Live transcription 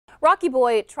Rocky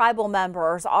Boy tribal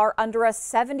members are under a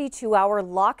 72-hour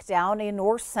lockdown in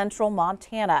north central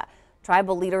Montana.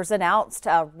 Tribal leaders announced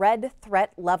a red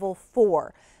threat level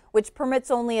 4, which permits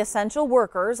only essential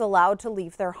workers allowed to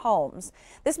leave their homes.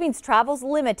 This means travel's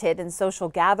limited and social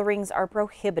gatherings are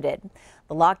prohibited.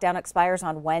 The lockdown expires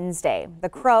on Wednesday. The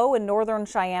Crow and Northern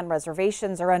Cheyenne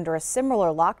reservations are under a similar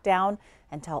lockdown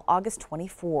until August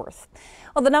 24th.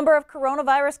 Well, the number of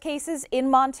coronavirus cases in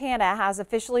Montana has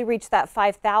officially reached that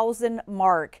 5,000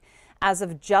 mark. As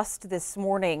of just this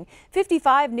morning,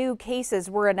 55 new cases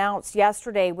were announced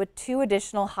yesterday with 2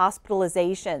 additional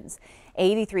hospitalizations.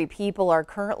 83 people are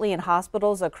currently in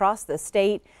hospitals across the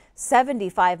state.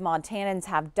 75 Montanans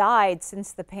have died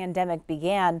since the pandemic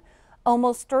began.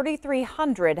 Almost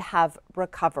 3,300 have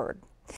recovered.